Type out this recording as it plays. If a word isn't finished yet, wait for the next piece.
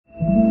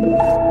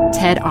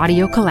TED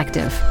Audio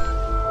Collective.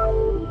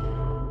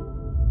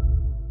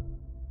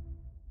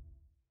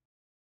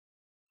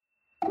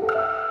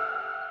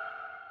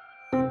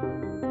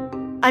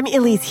 I'm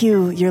Elise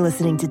Hu. You're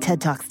listening to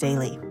TED Talks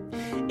Daily.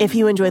 If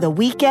you enjoy the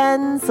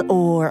weekends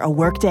or a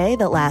workday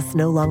that lasts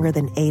no longer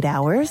than 8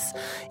 hours,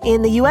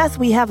 in the U.S.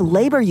 we have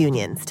labor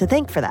unions to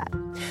thank for that.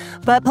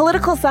 But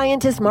political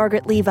scientist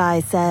Margaret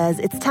Levi says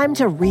it's time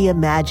to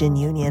reimagine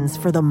unions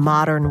for the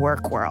modern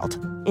work world.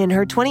 In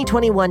her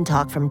 2021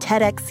 talk from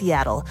TEDx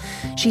Seattle,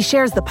 she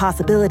shares the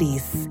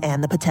possibilities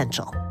and the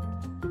potential.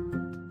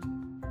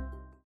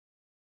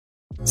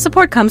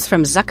 Support comes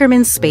from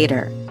Zuckerman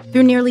Spader.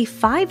 Through nearly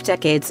 5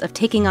 decades of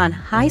taking on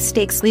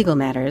high-stakes legal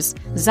matters,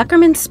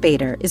 Zuckerman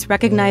Spader is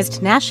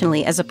recognized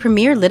nationally as a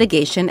premier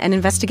litigation and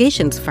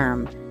investigations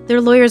firm.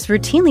 Their lawyers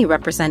routinely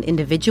represent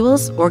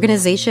individuals,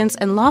 organizations,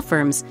 and law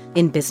firms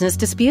in business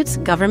disputes,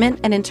 government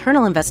and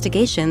internal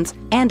investigations,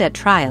 and at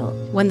trial,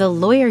 when the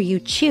lawyer you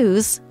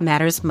choose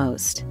matters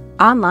most.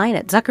 Online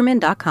at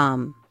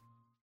Zuckerman.com.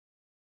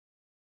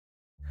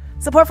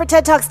 Support for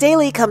TED Talks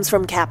Daily comes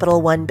from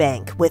Capital One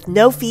Bank. With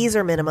no fees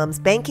or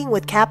minimums, banking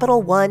with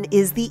Capital One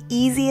is the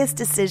easiest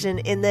decision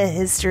in the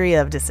history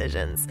of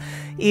decisions.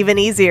 Even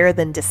easier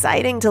than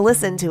deciding to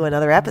listen to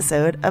another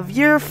episode of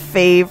your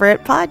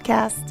favorite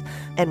podcast.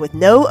 And with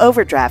no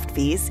overdraft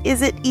fees,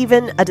 is it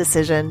even a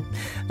decision?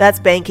 That's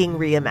banking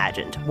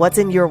reimagined. What's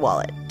in your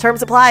wallet?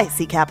 Terms apply.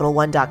 See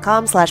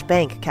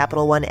CapitalOne.com/bank.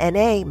 Capital One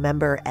N.A.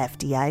 member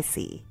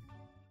FDIC.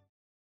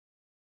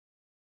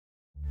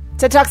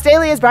 TED Talks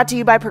Daily is brought to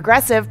you by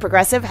Progressive.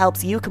 Progressive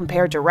helps you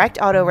compare direct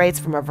auto rates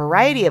from a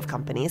variety of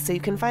companies so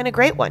you can find a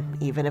great one,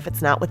 even if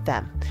it's not with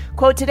them.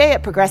 Quote today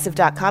at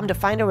Progressive.com to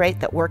find a rate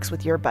that works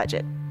with your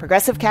budget.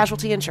 Progressive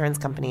Casualty Insurance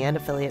Company and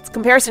Affiliates.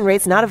 Comparison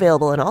rates not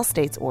available in all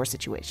states or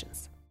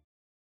situations.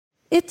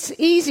 It's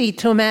easy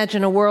to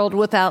imagine a world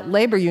without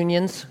labor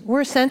unions. We're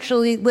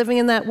essentially living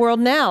in that world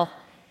now,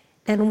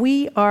 and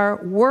we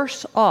are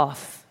worse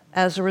off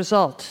as a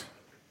result.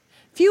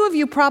 Few of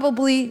you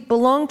probably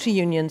belong to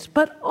unions,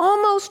 but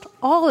almost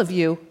all of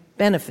you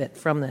benefit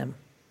from them.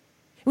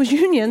 It was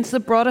unions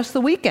that brought us the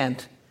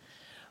weekend.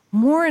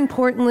 More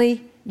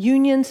importantly,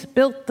 unions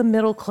built the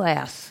middle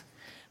class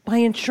by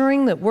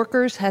ensuring that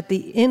workers had the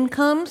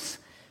incomes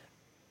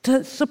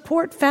to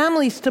support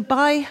families, to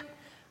buy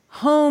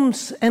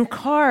homes and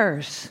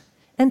cars,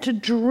 and to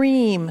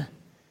dream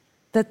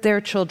that their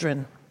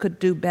children could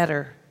do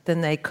better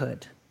than they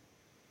could.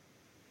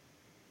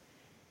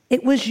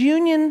 It was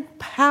union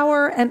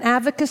power and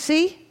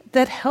advocacy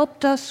that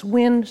helped us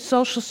win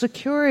Social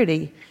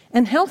Security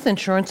and health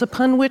insurance,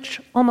 upon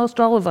which almost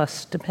all of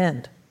us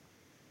depend.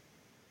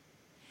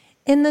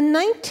 In the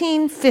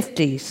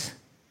 1950s,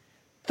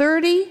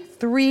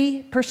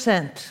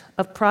 33%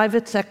 of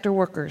private sector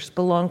workers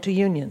belonged to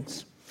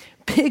unions.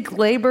 Big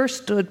labor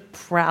stood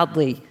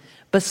proudly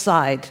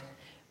beside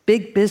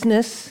big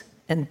business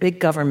and big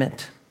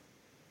government.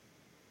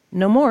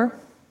 No more.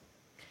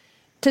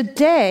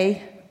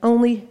 Today,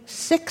 only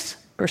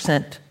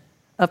 6%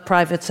 of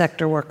private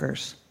sector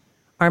workers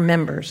are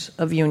members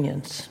of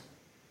unions.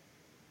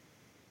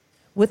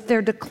 With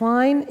their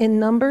decline in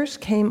numbers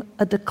came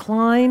a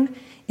decline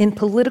in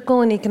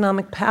political and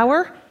economic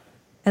power,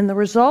 and the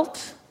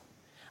result?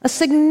 A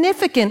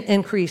significant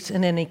increase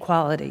in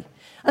inequality,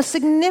 a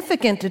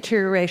significant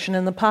deterioration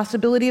in the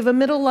possibility of a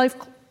middle-class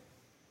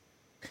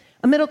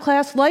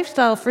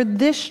lifestyle for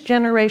this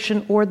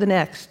generation or the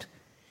next,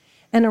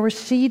 and a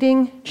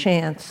receding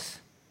chance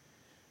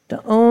to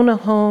own a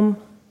home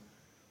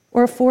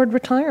or afford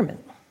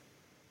retirement.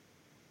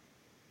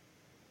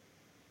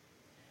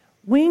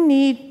 We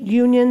need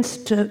unions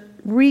to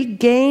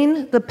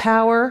regain the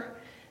power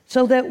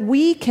so that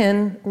we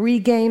can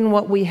regain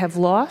what we have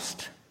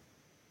lost,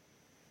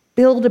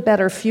 build a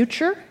better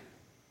future,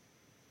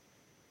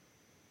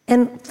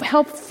 and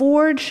help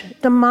forge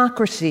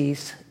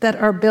democracies that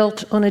are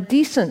built on a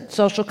decent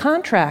social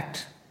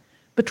contract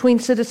between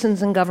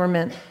citizens and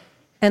government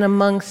and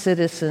among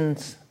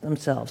citizens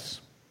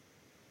themselves.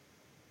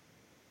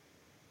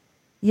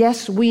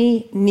 Yes,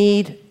 we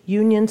need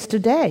unions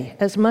today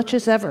as much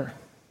as ever.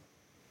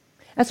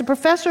 As a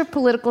professor of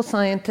political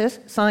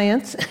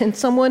science and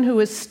someone who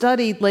has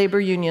studied labor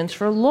unions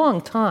for a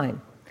long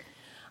time,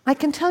 I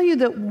can tell you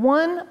that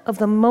one of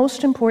the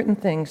most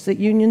important things that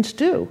unions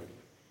do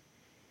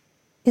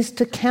is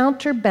to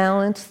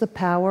counterbalance the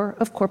power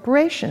of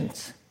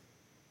corporations.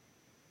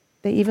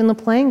 They even the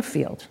playing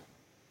field.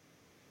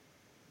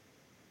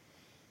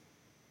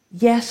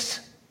 Yes,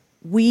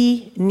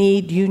 we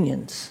need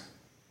unions.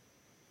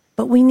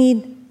 But we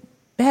need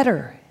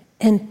better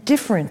and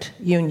different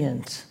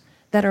unions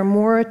that are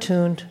more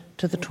attuned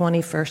to the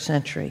 21st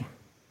century.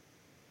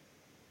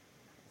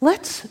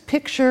 Let's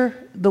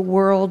picture the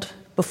world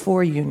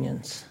before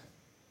unions.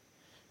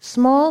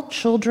 Small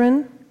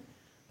children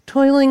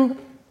toiling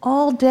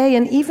all day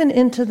and even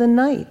into the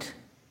night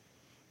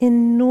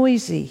in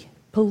noisy,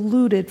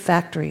 polluted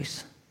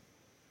factories.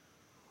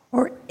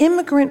 Or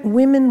immigrant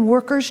women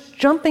workers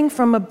jumping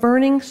from a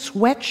burning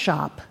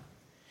sweatshop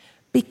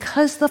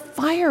because the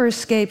fire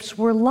escapes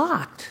were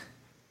locked.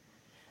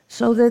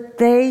 so that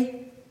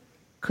they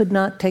could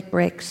not take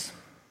breaks.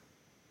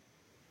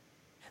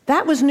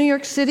 That was New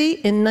York City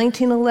in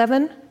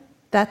 1911.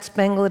 That's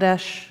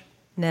Bangladesh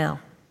now.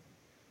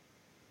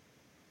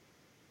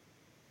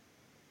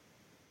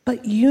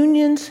 But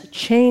unions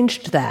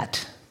changed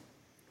that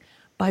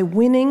by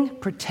winning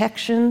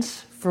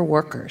protections for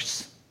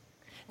workers.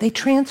 They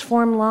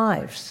transformed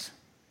lives.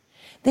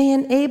 They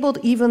enabled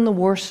even the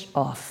worst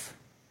off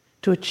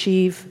to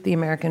achieve the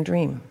American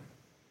dream.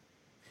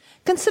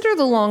 Consider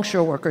the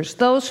longshore workers,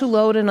 those who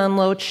load and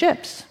unload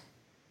ships.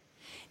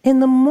 In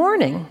the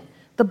morning,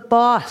 the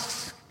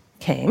boss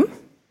came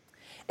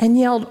and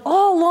yelled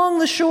all along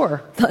the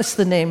shore, thus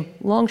the name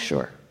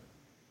longshore.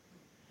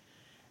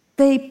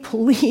 They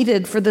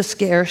pleaded for the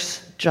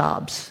scarce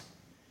jobs,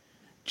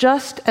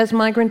 just as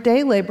migrant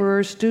day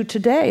laborers do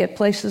today at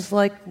places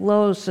like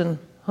Lowe's and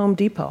Home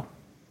Depot.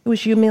 It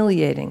was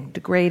humiliating,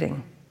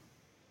 degrading.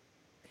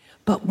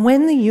 But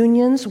when the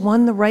unions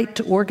won the right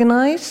to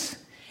organize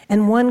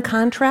and won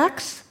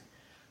contracts,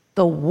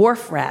 the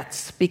wharf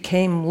rats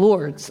became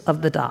lords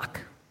of the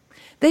dock.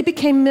 They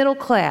became middle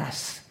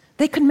class.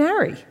 They could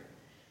marry.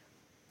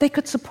 They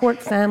could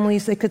support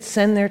families. They could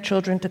send their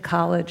children to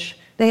college.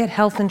 They had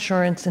health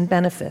insurance and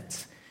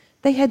benefits.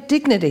 They had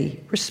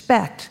dignity,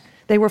 respect.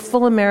 They were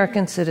full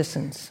American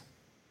citizens.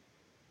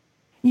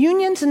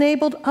 Unions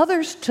enabled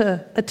others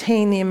to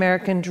attain the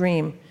American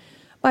dream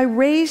by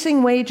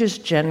raising wages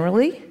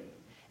generally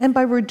and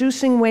by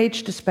reducing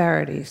wage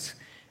disparities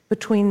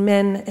between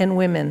men and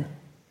women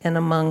and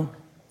among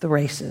the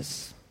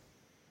races.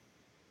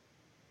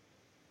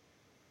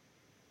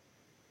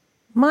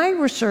 My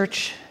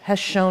research has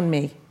shown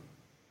me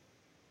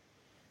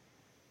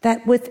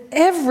that with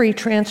every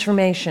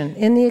transformation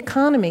in the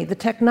economy, the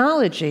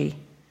technology,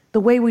 the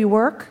way we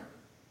work,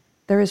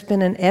 there has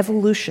been an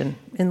evolution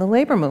in the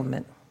labor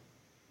movement.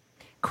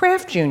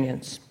 Craft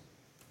unions,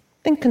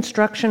 think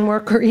construction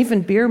work or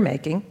even beer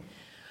making,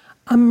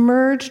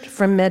 emerged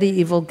from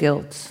medieval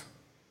guilds.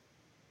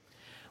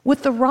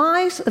 With the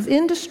rise of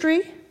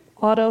industry,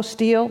 auto,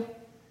 steel,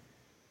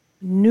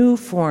 new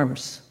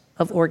forms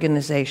of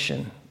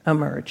organization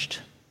emerged.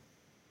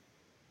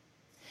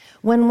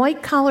 When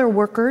white-collar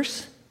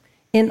workers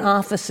in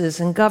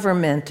offices, in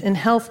government, in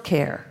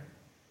healthcare,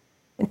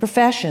 in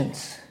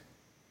professions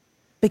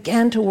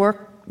began to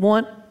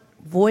want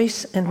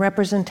voice and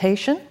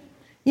representation,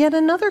 yet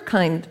another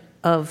kind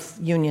of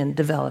union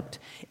developed.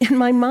 In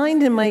my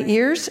mind, in my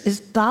ears, is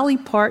Dolly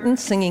Parton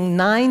singing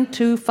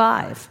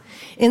 925,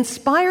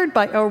 inspired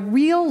by a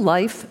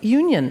real-life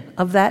union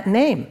of that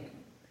name.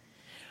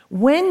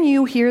 When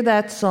you hear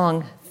that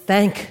song,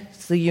 thank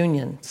the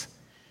unions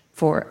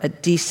for a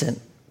decent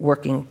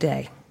working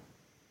day.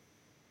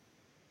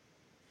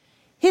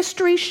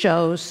 History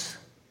shows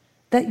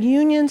that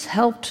unions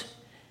helped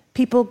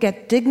people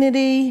get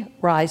dignity,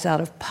 rise out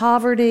of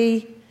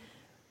poverty,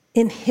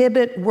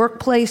 inhibit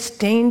workplace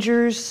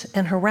dangers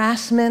and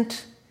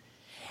harassment,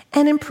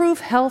 and improve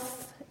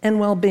health and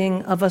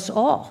well-being of us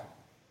all.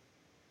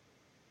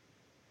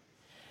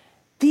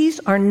 These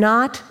are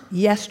not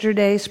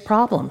yesterday's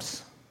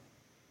problems.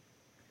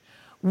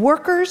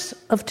 Workers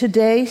of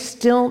today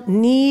still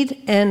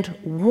need and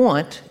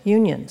want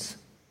unions.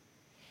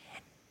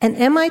 An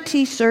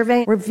MIT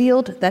survey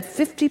revealed that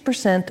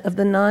 50% of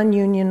the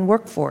non-union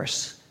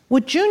workforce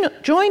would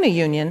join a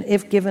union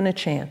if given a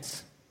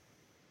chance.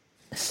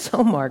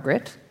 So,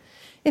 Margaret,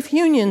 if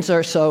unions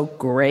are so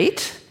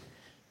great,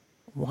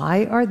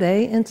 why are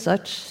they in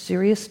such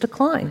serious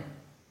decline?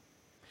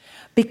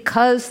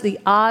 Because the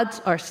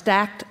odds are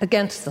stacked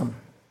against them.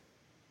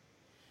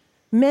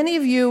 Many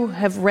of you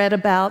have read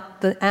about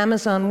the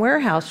Amazon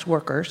warehouse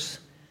workers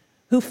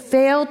who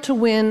failed to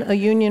win a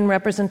union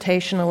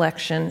representation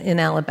election in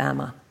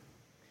Alabama.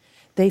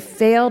 They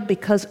failed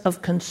because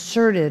of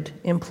concerted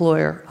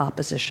employer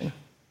opposition.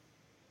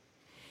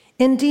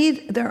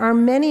 Indeed, there are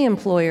many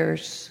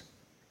employers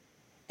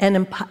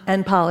and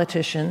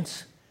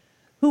politicians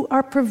who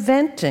are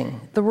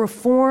preventing the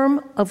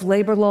reform of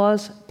labor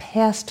laws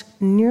passed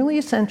nearly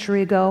a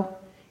century ago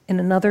in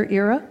another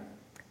era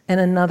and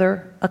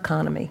another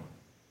economy.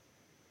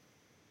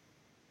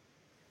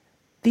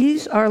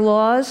 These are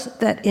laws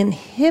that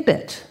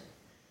inhibit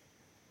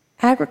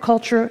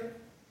agriculture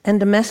and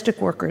domestic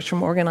workers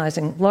from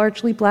organizing,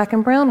 largely black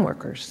and brown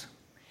workers.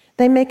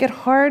 They make it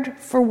hard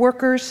for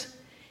workers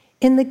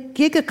in the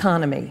gig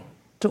economy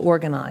to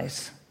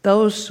organize,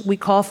 those we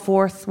call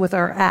forth with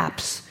our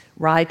apps,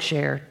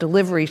 rideshare,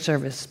 delivery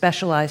service,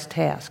 specialized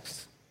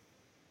tasks.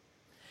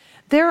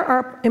 There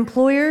are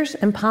employers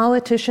and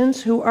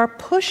politicians who are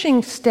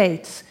pushing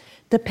states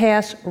to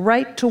pass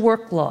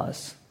right-to-work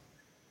laws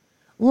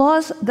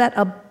that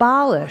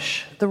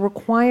abolish the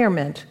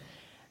requirement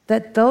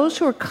that those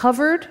who are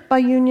covered by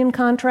union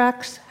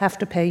contracts have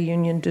to pay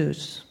union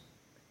dues.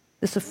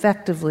 This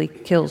effectively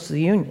kills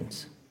the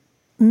unions.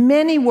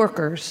 Many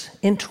workers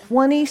in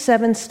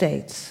 27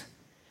 states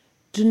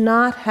do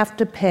not have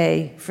to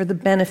pay for the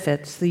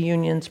benefits the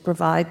unions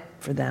provide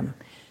for them.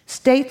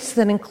 States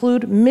that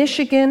include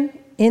Michigan,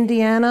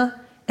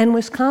 Indiana, and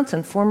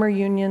Wisconsin, former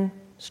union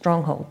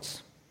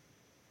strongholds.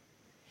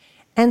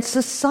 and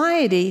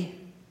society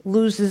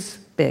loses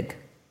big.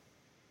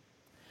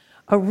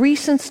 A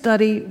recent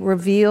study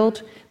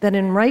revealed that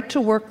in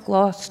right-to-work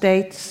law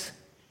states,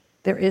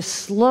 there is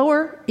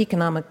slower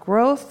economic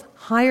growth,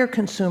 higher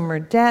consumer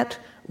debt,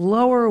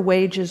 lower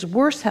wages,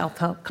 worse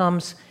health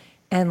outcomes,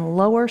 and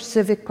lower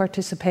civic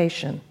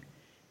participation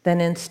than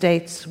in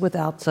states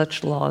without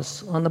such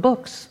laws on the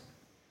books.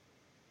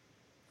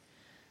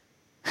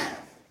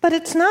 But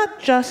it's not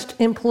just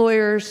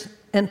employers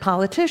and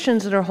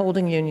politicians that are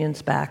holding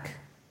unions back.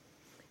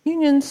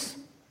 Unions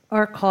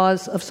are a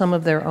cause of some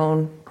of their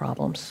own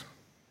problems.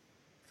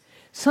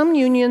 Some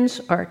unions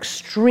are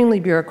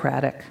extremely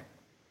bureaucratic,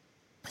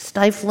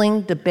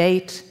 stifling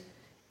debate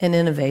and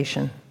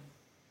innovation.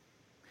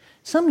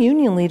 Some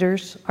union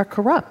leaders are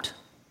corrupt,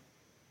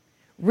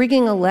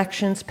 rigging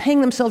elections,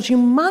 paying themselves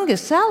humongous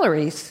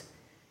salaries,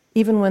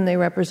 even when they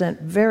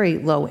represent very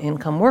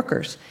low-income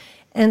workers.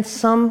 And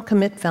some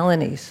commit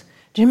felonies.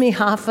 Jimmy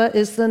Hoffa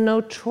is the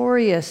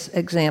notorious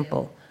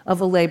example of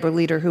a labor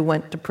leader who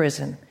went to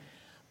prison.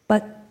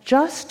 But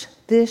just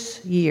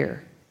this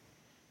year,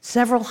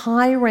 several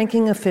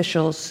high-ranking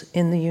officials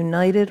in the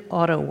United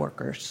Auto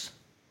Workers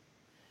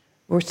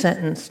were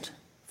sentenced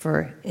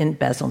for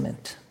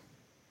embezzlement.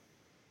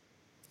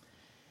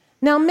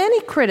 Now, many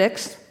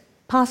critics,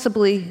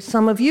 possibly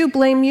some of you,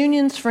 blame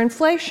unions for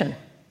inflation.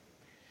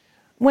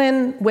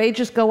 When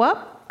wages go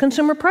up,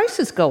 consumer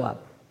prices go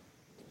up.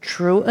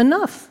 True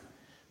enough,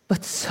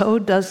 but so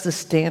does the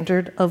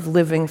standard of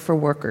living for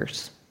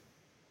workers.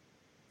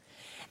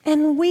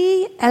 And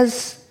we,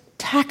 as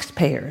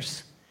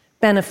taxpayers,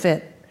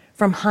 benefit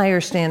from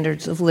higher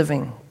standards of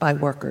living by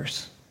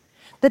workers.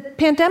 The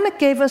pandemic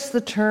gave us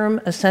the term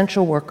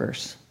essential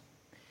workers.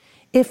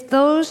 If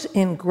those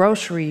in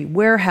grocery,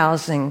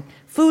 warehousing,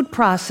 food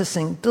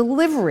processing,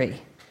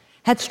 delivery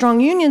had strong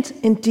unions,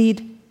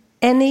 indeed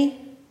any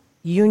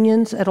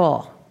unions at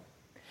all,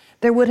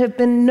 there would have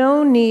been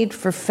no need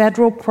for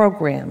federal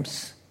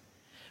programs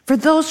for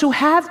those who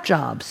have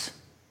jobs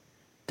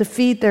to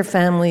feed their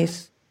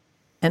families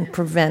and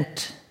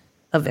prevent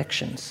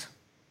evictions.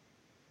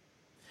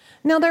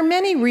 Now, there are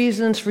many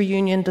reasons for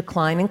union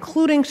decline,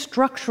 including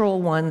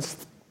structural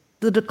ones,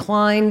 the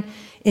decline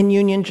in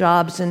union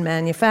jobs in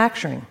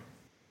manufacturing.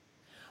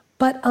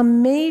 But a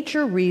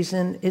major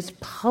reason is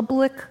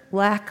public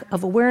lack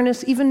of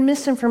awareness, even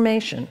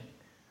misinformation,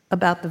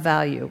 about the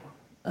value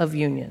of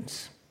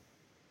unions.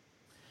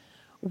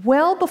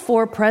 Well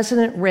before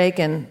President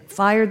Reagan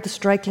fired the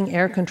striking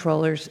air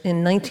controllers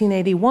in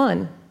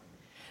 1981,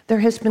 there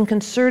has been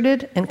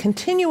concerted and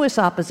continuous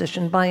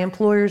opposition by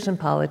employers and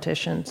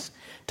politicians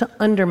to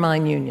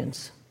undermine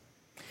unions.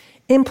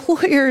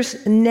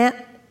 Employers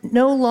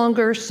no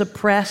longer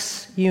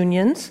suppress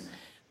unions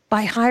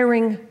by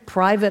hiring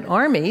private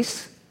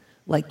armies,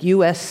 like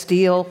U.S.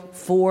 Steel,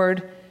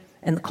 Ford,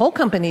 and the coal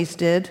companies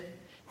did.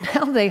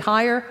 Now they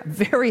hire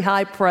very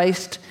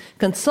high-priced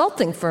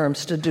consulting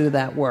firms to do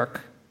that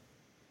work.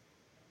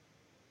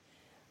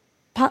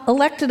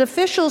 Elected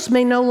officials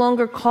may no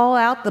longer call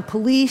out the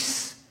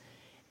police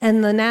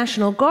and the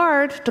National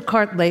Guard to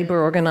cart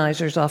labor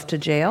organizers off to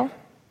jail.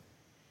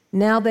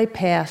 Now they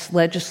pass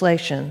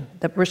legislation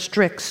that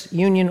restricts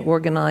union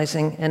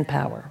organizing and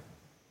power.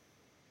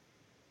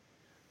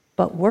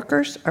 But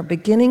workers are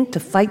beginning to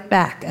fight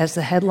back, as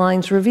the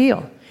headlines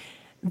reveal.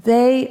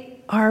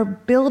 They are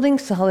building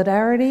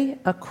solidarity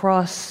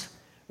across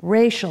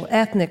racial,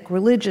 ethnic,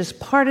 religious,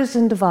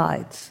 partisan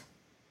divides.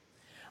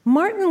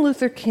 Martin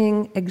Luther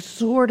King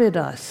exhorted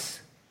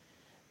us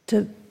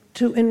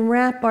to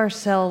enwrap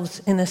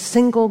ourselves in a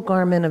single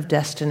garment of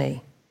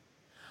destiny.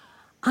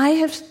 I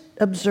have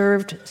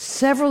observed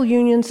several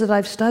unions that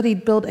I've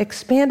studied build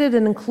expanded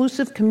and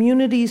inclusive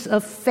communities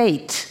of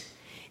fate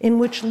in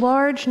which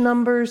large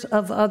numbers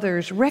of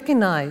others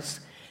recognize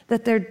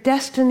that their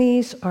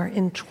destinies are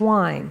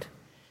entwined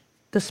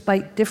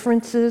despite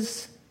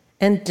differences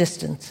and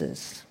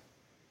distances.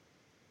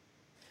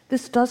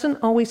 This doesn't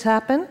always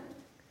happen,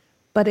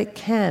 but it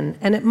can,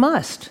 and it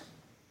must.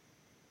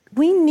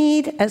 We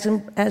need,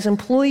 as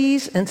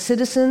employees and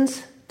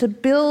citizens, to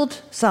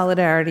build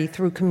solidarity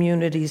through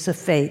communities of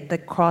faith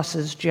that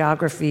crosses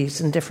geographies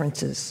and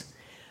differences.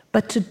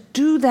 But to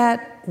do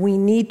that, we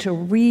need to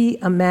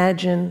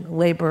reimagine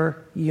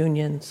labor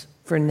unions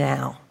for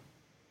now.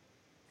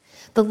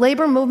 The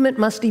labor movement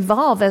must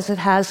evolve as it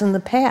has in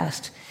the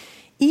past,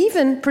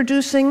 even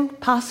producing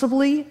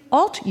possibly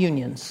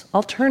alt-unions,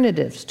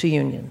 alternatives to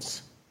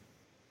unions,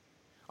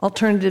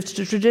 alternatives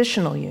to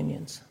traditional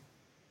unions.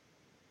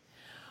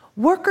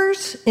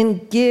 Workers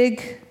in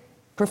gig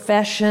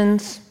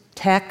professions,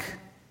 tech,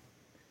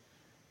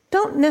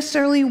 don't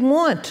necessarily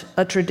want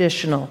a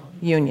traditional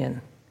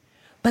union,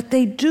 but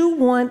they do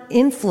want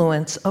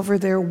influence over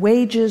their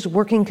wages,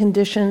 working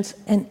conditions,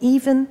 and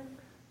even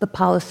the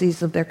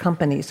policies of their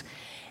companies.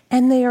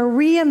 And they are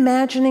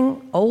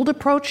reimagining old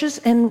approaches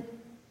and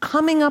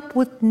coming up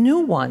with new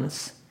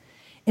ones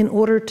in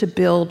order to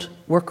build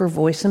worker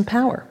voice and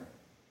power.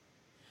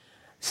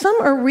 Some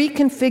are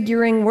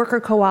reconfiguring worker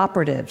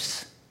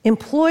cooperatives,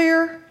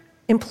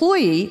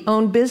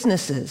 employee-owned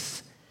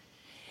businesses,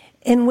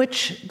 in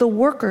which the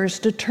workers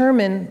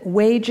determine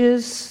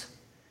wages,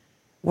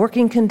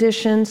 working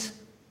conditions,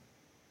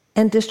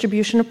 and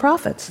distribution of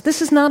profits.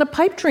 This is not a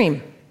pipe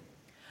dream.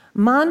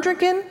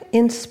 Mondragon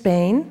in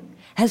Spain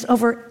has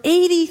over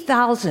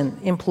 80,000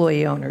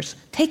 employee owners,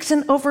 takes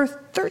in over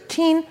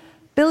 $13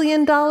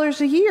 billion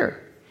a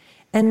year,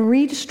 and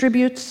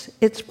redistributes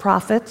its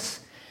profits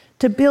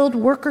to build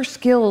worker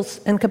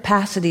skills and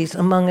capacities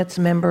among its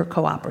member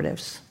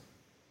cooperatives.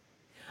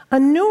 A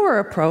newer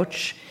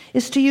approach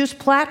is to use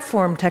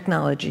platform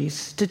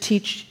technologies to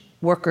teach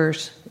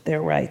workers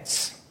their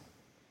rights.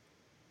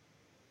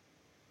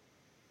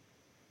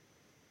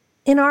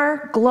 In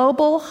our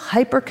global,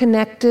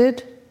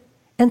 hyper-connected,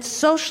 and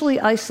socially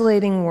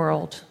isolating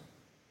world,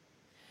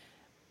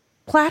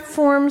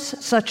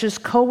 platforms such as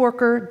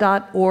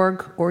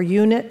coworker.org or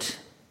Unit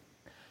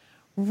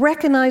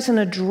recognize and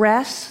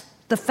address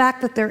the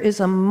fact that there is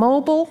a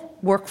mobile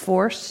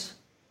workforce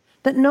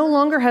that no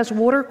longer has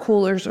water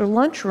coolers or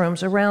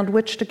lunchrooms around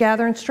which to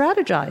gather and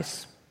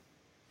strategize.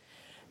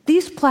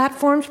 These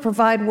platforms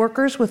provide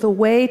workers with a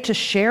way to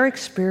share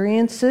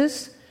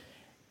experiences,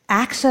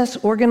 access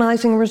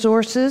organizing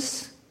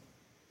resources,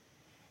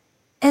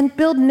 and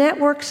build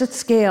networks at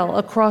scale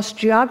across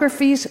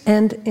geographies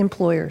and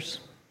employers.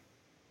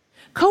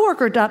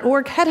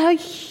 Coworker.org had a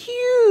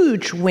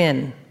huge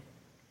win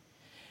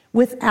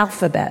with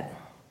Alphabet,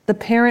 the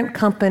parent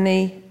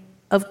company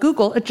of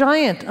Google, a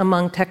giant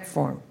among tech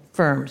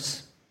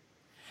firms.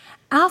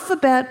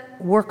 Alphabet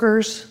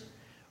workers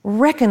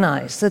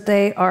recognize that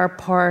they are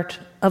part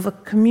of a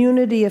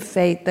community of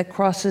faith that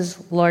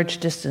crosses large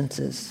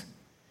distances.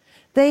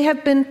 They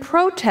have been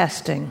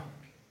protesting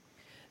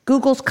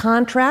Google's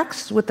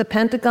contracts with the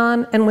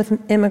Pentagon and with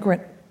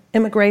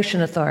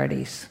immigration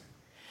authorities.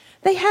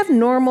 They have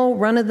normal,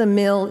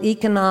 run-of-the-mill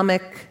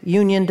economic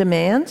union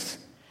demands,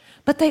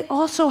 but they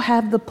also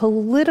have the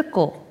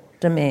political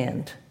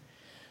demand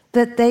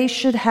that they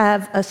should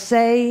have a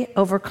say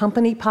over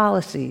company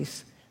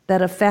policies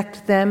that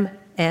affect them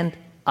and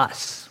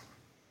us.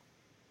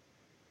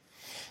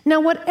 Now,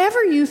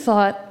 whatever you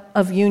thought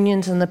of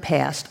unions in the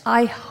past,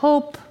 I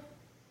hope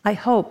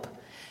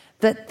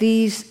that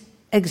these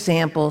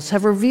examples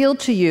have revealed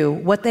to you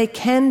what they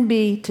can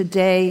be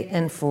today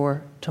and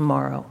for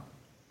tomorrow.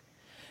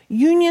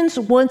 Unions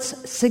once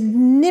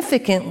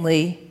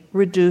significantly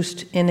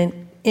reduced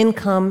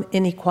income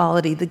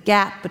inequality, the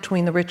gap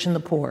between the rich and the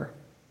poor.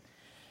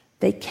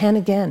 They can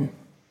again.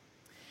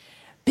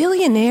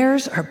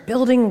 Billionaires are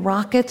building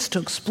rockets to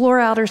explore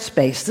outer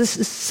space. This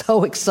is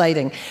so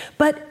exciting.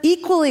 But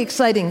equally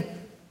exciting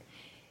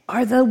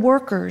are the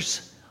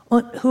workers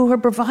who are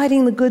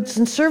providing the goods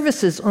and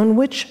services on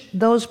which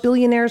those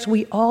billionaires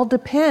we all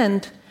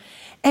depend,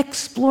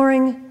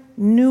 exploring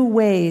new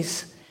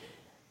ways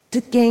to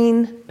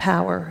gain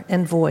power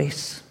and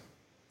voice.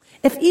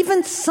 If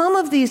even some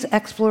of these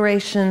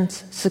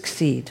explorations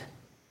succeed,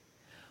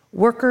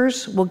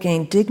 workers will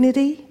gain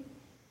dignity,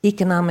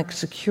 economic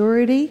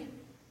security,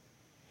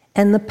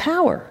 and the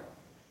power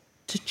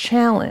to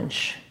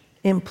challenge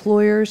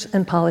employers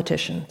and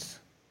politicians.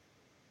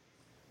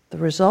 The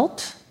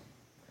result?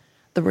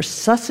 The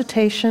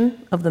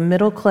resuscitation of the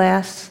middle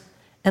class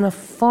and a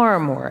far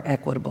more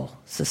equitable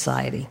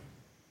society.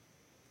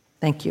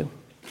 Thank you.